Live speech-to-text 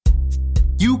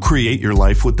You create your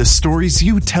life with the stories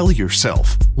you tell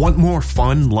yourself. Want more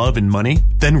fun, love, and money?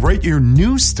 Then write your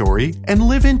new story and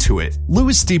live into it.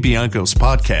 Louis DiBianco's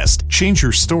podcast, Change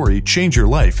Your Story, Change Your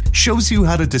Life, shows you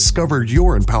how to discover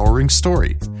your empowering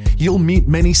story. You'll meet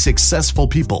many successful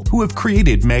people who have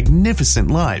created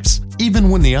magnificent lives, even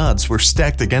when the odds were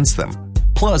stacked against them.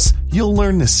 Plus, you'll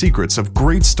learn the secrets of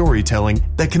great storytelling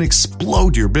that can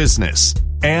explode your business.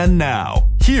 And now,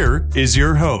 here is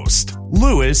your host,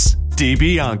 Louis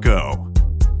DiBianco.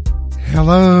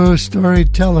 Hello,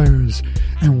 storytellers,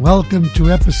 and welcome to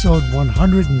episode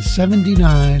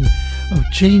 179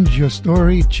 of Change Your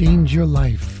Story, Change Your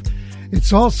Life.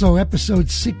 It's also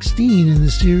episode 16 in the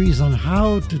series on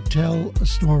how to tell a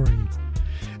story.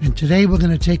 And today we're going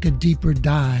to take a deeper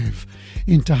dive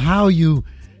into how you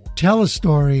tell a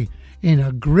story in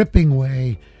a gripping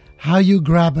way, how you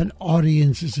grab an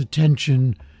audience's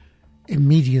attention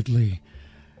immediately.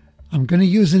 I'm going to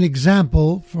use an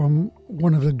example from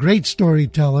one of the great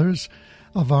storytellers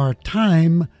of our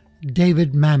time,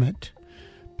 David Mamet,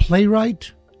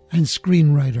 playwright and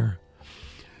screenwriter.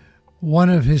 One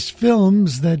of his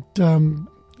films that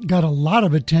got a lot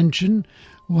of attention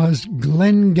was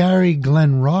Glengarry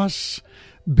Glen Ross,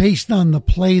 based on the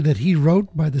play that he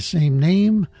wrote by the same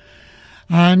name.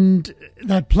 And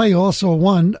that play also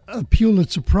won a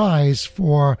Pulitzer Prize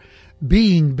for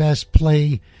being best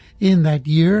play in that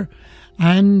year.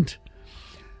 And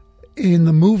in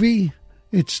the movie,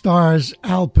 it stars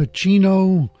Al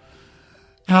Pacino,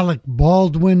 Alec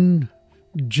Baldwin,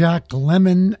 Jack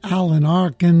Lemmon, Alan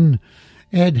Arkin,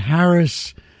 Ed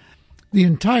Harris, the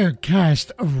entire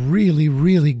cast of really,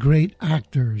 really great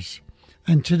actors.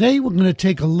 And today we're going to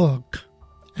take a look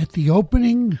at the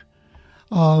opening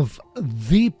of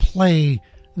the play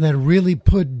that really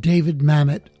put David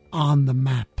Mamet on the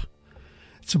map.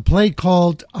 It's a play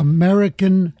called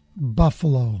American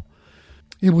Buffalo.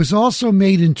 It was also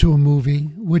made into a movie,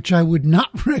 which I would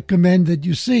not recommend that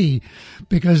you see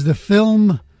because the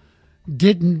film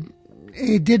didn't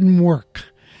work.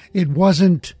 It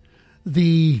wasn't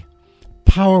the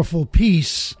powerful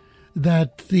piece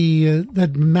that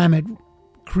that Mamet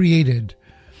created.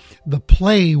 The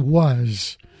play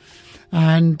was.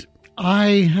 And I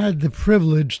had the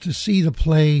privilege to see the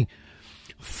play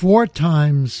 4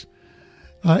 times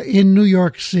in New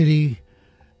York City,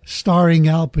 starring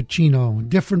Al Pacino.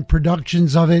 Different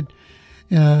productions of it,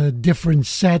 different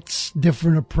sets,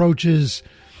 different approaches,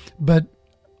 but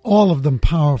all of them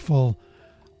powerful.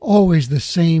 Always the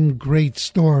same great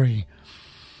story.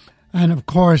 And of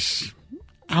course,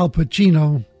 Al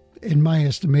Pacino, in my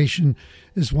estimation,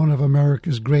 is one of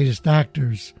America's greatest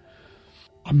actors.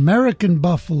 American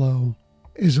Buffalo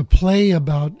is a play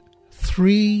about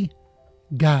 3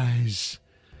 guys.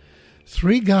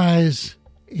 3 guys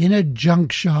in a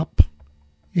junk shop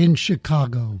in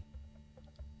Chicago.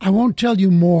 I won't tell you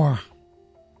more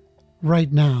right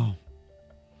now.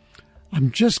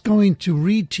 I'm just going to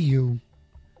read to you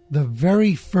the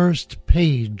very first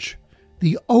page,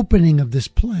 the opening of this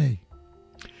play.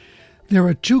 There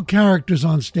are 2 characters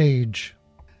on stage.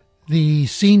 The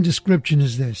scene description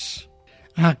is this.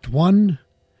 Act 1,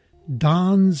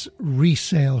 Don's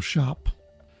Resale Shop.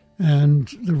 And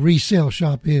the resale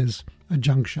shop is a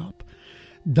junk shop.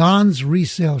 Don's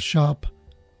Resale Shop,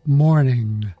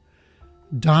 morning.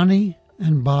 Donnie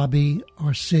and Bobby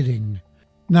are sitting.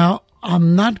 Now,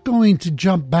 I'm not going to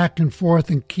jump back and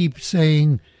forth and keep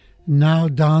saying, now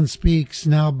Don speaks,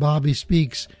 now Bobby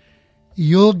speaks.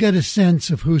 You'll get a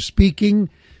sense of who's speaking.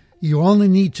 You only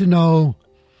need to know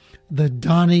that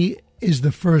Donnie is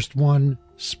the first one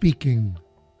speaking.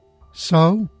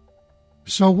 So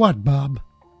what, Bob?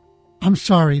 I'm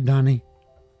sorry, Donnie.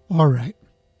 All right.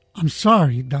 I'm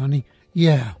sorry, Donnie.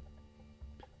 Yeah.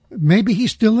 Maybe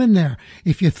he's still in there.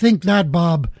 If you think that,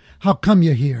 Bob, how come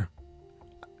you're here?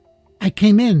 I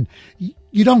came in.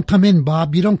 You don't come in,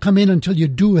 Bob. You don't come in until you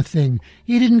do a thing.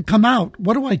 He didn't come out.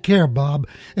 What do I care, Bob,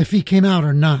 if he came out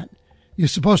or not? You're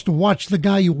supposed to watch the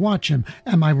guy you watch him.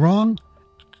 Am I wrong?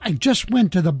 I just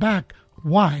went to the back.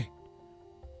 Why?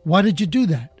 Why did you do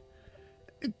that?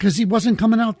 Because he wasn't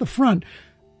coming out the front.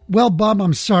 Well, Bob,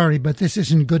 I'm sorry, but this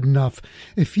isn't good enough.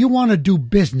 If you want to do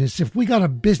business, if we got a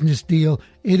business deal,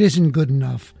 it isn't good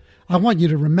enough. I want you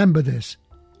to remember this.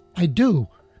 I do.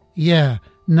 Yeah,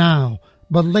 now.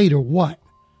 But later, what?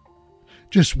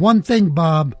 Just one thing,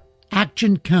 Bob.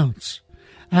 Action counts.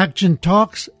 Action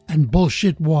talks and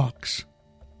bullshit walks.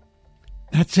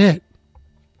 That's it.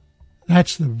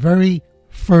 That's the very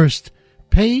first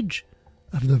page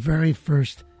of the very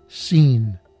first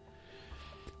scene.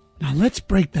 Now let's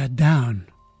break that down.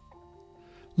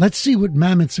 Let's see what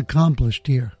Mamet's accomplished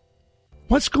here.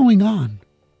 What's going on?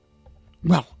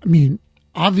 Well, I mean,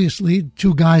 obviously,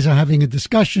 two guys are having a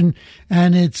discussion,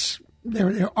 and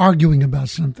they're arguing about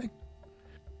something.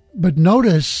 But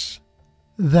notice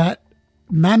that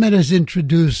Mamet has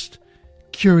introduced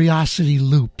curiosity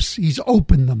loops. He's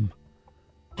opened them.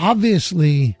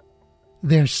 Obviously,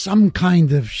 there's some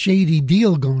kind of shady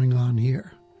deal going on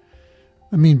here.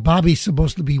 I mean, Bobby's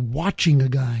supposed to be watching a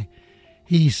guy.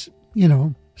 He's,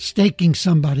 staking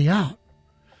somebody out.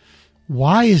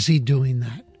 Why is he doing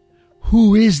that?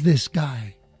 Who is this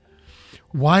guy?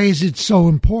 Why is it so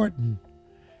important?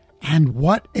 And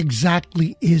what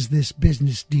exactly is this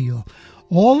business deal?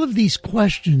 All of these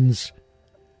questions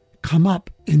come up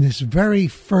in this very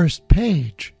first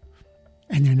page,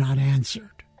 and they're not answered.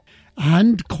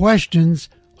 And questions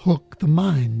hook the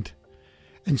mind.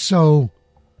 And so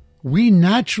we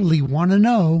naturally want to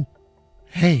know,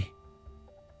 hey,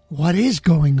 what is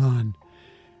going on?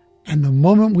 And the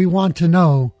moment we want to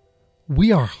know,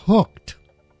 we are hooked.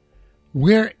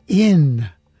 We're in.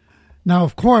 Now,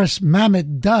 of course,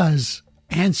 Mamet does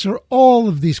answer all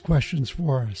of these questions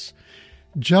for us.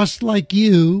 Just like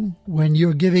you, when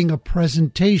you're giving a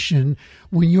presentation,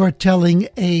 when you're telling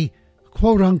a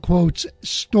quote-unquote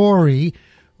story,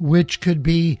 which could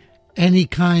be any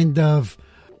kind of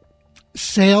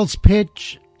sales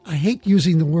pitch. I hate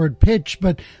using the word pitch,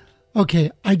 but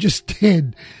okay, I just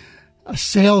did a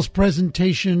sales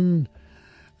presentation.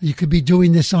 You could be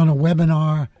doing this on a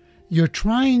webinar. You're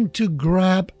trying to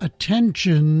grab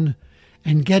attention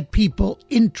and get people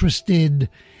interested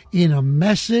in a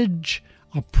message,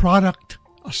 a product,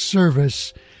 a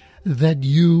service that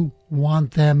you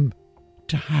want them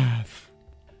to have.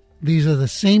 These are the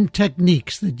same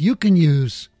techniques that you can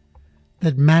use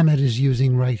that Mamet is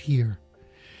using right here.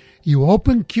 You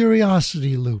open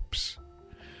curiosity loops.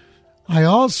 I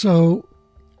also,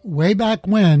 way back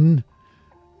when,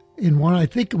 I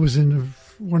think it was in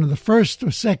one of the first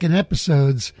or second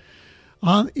episodes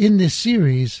in this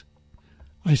series,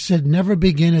 I said never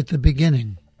begin at the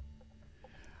beginning.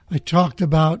 I talked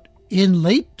about in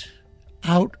late,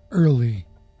 out early,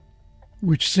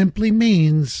 which simply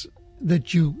means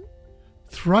that you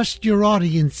thrust your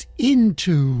audience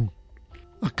into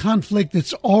a conflict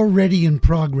that's already in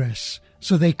progress.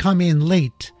 So they come in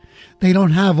late. They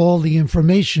don't have all the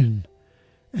information.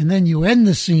 And then you end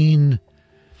the scene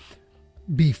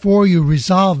before you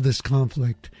resolve this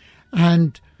conflict.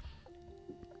 And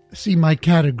see, my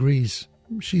cat agrees.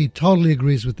 She totally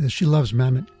agrees with this. She loves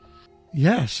Mamet.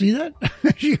 Yeah, see that?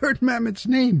 She heard Mamet's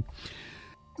name.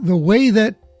 The way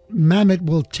that Mamet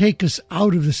will take us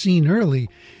out of the scene early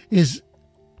is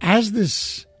as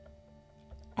this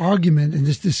argument and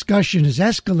this discussion is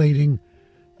escalating,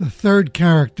 the third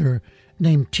character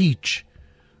named Teach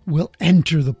will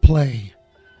enter the play.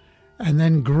 And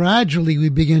then gradually we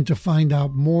begin to find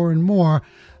out more and more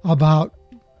about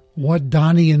what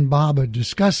Donnie and Bob are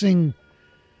discussing.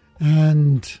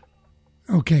 And,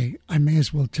 okay, I may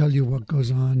as well tell you what goes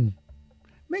on.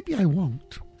 Maybe I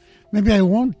won't. Maybe I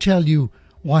won't tell you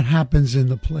what happens in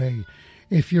the play.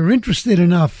 If you're interested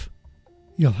enough,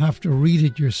 you'll have to read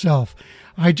it yourself.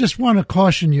 I just want to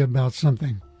caution you about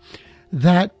something.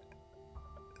 That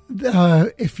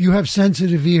if you have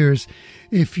sensitive ears,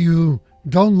 if you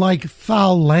don't like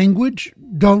foul language,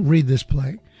 don't read this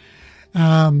play.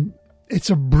 It's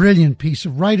a brilliant piece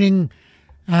of writing,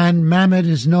 and Mamet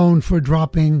is known for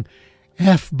dropping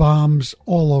F-bombs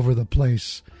all over the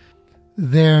place.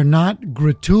 They're not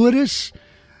gratuitous.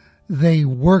 They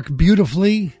work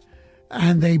beautifully,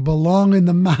 and they belong in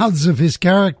the mouths of his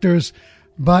characters,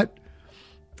 but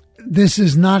this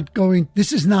is not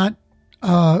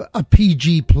a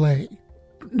PG play.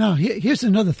 Now, here's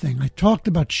another thing. I talked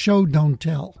about show, don't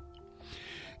tell.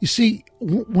 You see,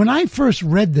 when I first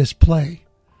read this play,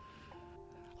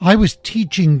 I was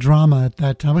teaching drama at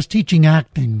that time. I was teaching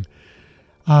acting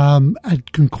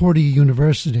at Concordia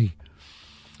University.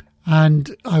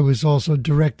 And I was also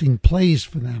directing plays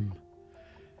for them.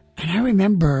 And I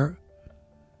remember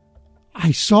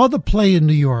I saw the play in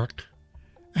New York.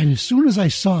 And as soon as I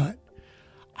saw it,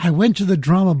 I went to the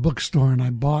drama bookstore and I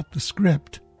bought the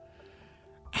script.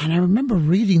 And I remember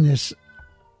reading this.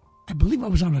 I believe I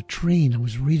was on a train. I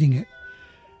was reading it.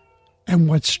 And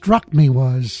what struck me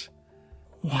was,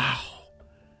 wow,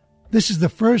 this is the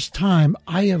first time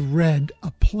I have read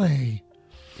a play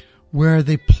where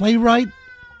the playwright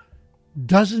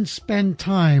doesn't spend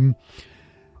time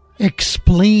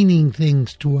explaining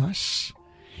things to us.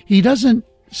 He doesn't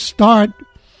start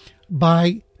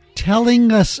by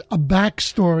telling us a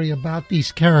backstory about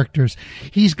these characters.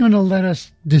 He's going to let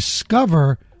us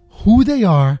discover who they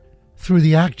are through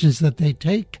the actions that they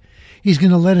take. He's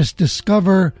going to let us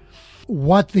discover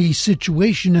what the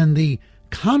situation and the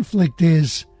conflict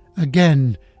is,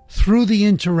 again, through the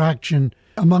interaction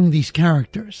among these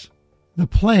characters. The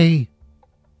play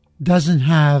doesn't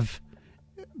have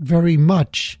very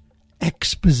much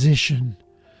exposition.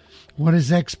 What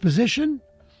is exposition?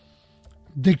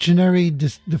 Dictionary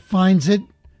defines it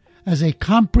as a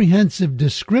comprehensive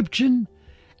description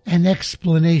and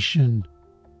explanation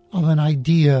of an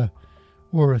idea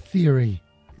or a theory.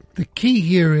 The key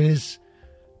here is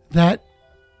that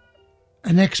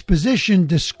an exposition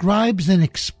describes and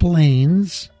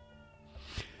explains.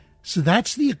 So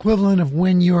that's the equivalent of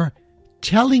when you're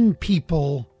telling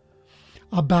people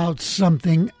about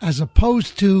something as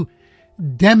opposed to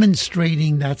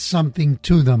demonstrating that something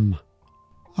to them.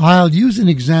 I'll use an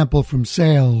example from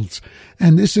sales,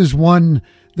 and this is one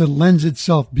that lends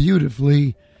itself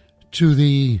beautifully to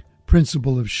the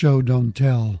principle of show, don't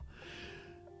tell.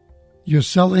 You're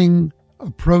selling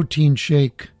a protein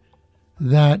shake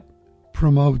that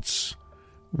promotes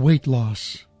weight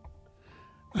loss.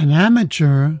 An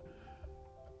amateur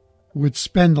would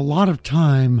spend a lot of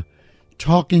time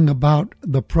talking about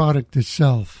the product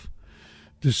itself,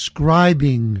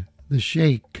 describing the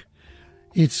shake,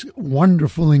 its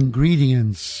wonderful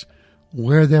ingredients,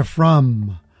 where they're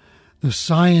from, the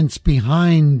science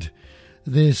behind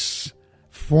this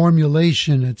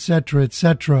formulation, etc.,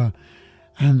 etc.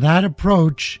 And that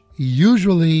approach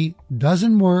usually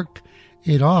doesn't work.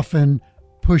 It often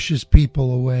pushes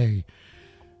people away.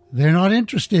 They're not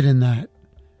interested in that.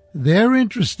 They're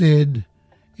interested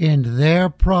in their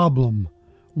problem,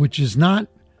 which is not,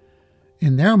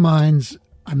 in their minds,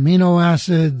 amino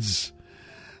acids,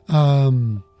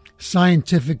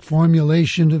 scientific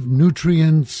formulation of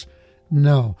nutrients.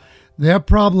 No. Their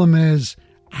problem is,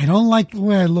 I don't like the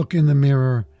way I look in the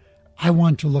mirror. I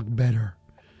want to look better.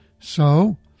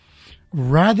 So,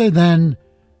 rather than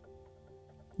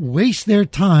waste their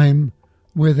time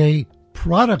with a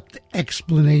product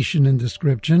explanation and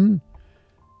description,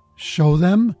 show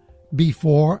them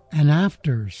before and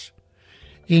afters.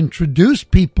 Introduce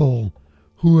people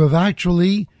who have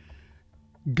actually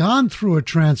gone through a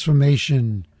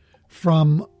transformation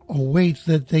from a weight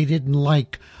that they didn't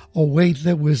like, a weight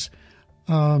that was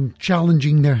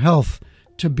challenging their health,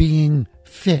 to being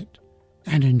fit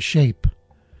and in shape.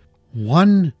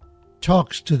 One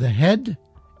talks to the head,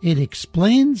 it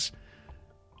explains.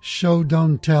 Show,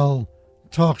 don't tell,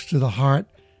 talks to the heart,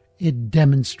 it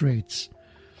demonstrates.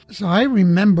 So I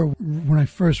remember when I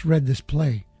first read this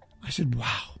play, I said,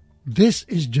 wow, this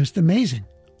is just amazing.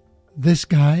 This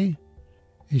guy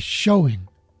is showing.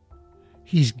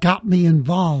 He's got me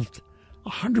involved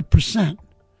 100%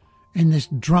 in this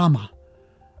drama.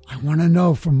 I want to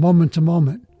know from moment to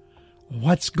moment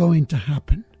what's going to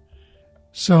happen.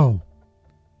 So,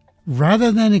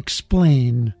 rather than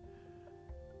explain,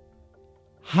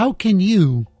 how can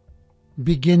you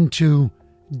begin to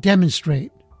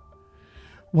demonstrate?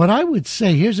 What I would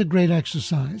say, here's a great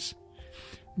exercise.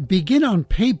 Begin on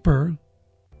paper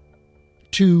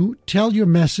to tell your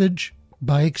message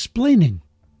by explaining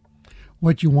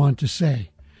what you want to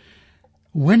say.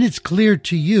 When it's clear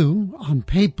to you on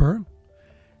paper,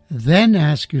 then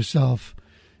ask yourself,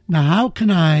 now how can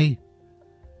I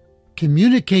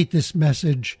communicate this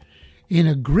message in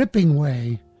a gripping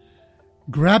way,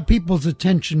 grab people's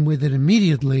attention with it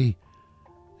immediately,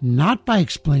 not by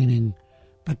explaining,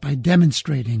 but by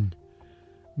demonstrating,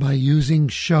 by using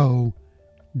show,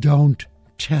 don't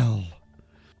tell.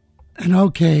 And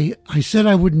okay, I said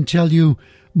I wouldn't tell you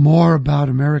more about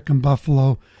American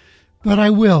Buffalo, but I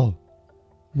will,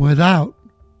 without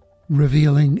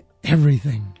revealing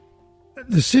everything.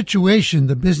 The situation,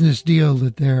 the business deal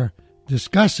that they're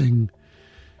discussing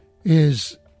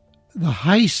is the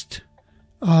heist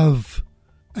of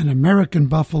an American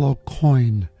Buffalo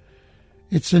coin.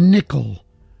 It's a nickel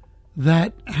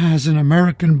that has an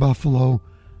American Buffalo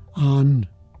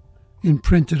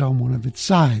imprinted on one of its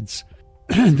sides.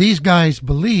 These guys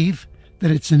believe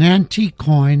that it's an antique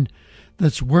coin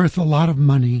that's worth a lot of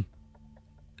money.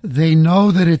 They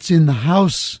know that it's in the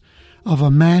house of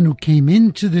a man who came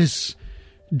into this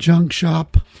junk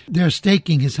shop. They're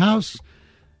staking his house.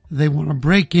 They want to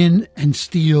break in and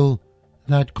steal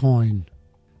that coin.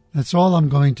 That's all I'm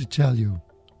going to tell you.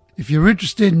 If you're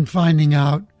interested in finding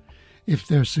out if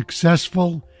they're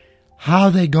successful, how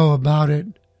they go about it,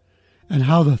 and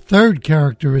how the third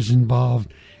character is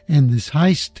involved in this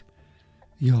heist,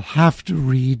 you'll have to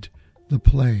read the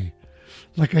play.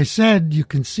 Like I said, you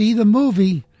can see the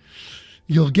movie.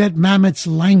 You'll get Mamet's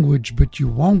language, but you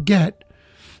won't get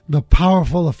the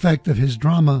powerful effect of his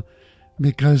drama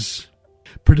because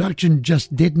production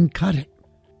just didn't cut it.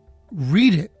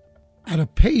 Read it at a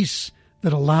pace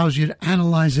that allows you to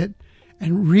analyze it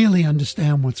and really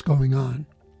understand what's going on.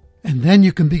 And then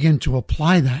you can begin to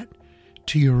apply that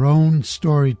to your own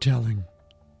storytelling.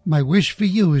 My wish for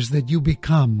you is that you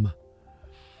become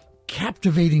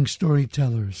captivating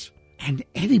storytellers, and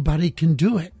anybody can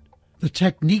do it. The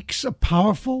techniques are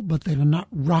powerful, but they are not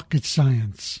rocket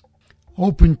science.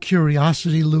 Open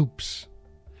curiosity loops.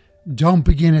 Don't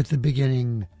begin at the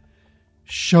beginning.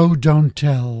 Show, don't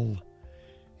tell.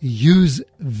 Use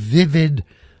vivid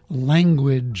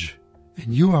language,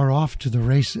 and you are off to the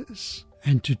races.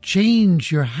 And to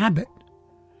change your habit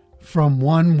from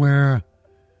one where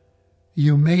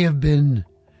you may have been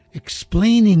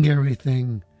explaining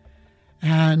everything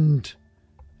and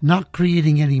not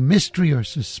creating any mystery or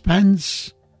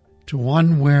suspense to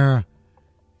one where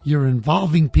you're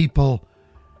involving people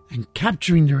and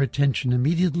capturing their attention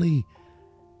immediately,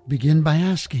 begin by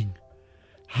asking,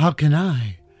 how can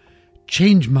I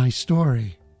change my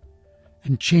story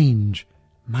and change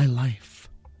my life?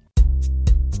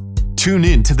 Tune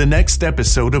in to the next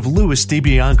episode of Louis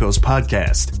DiBianco's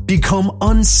podcast. Become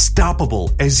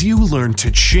unstoppable as you learn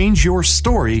to change your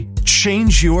story,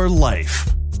 change your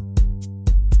life.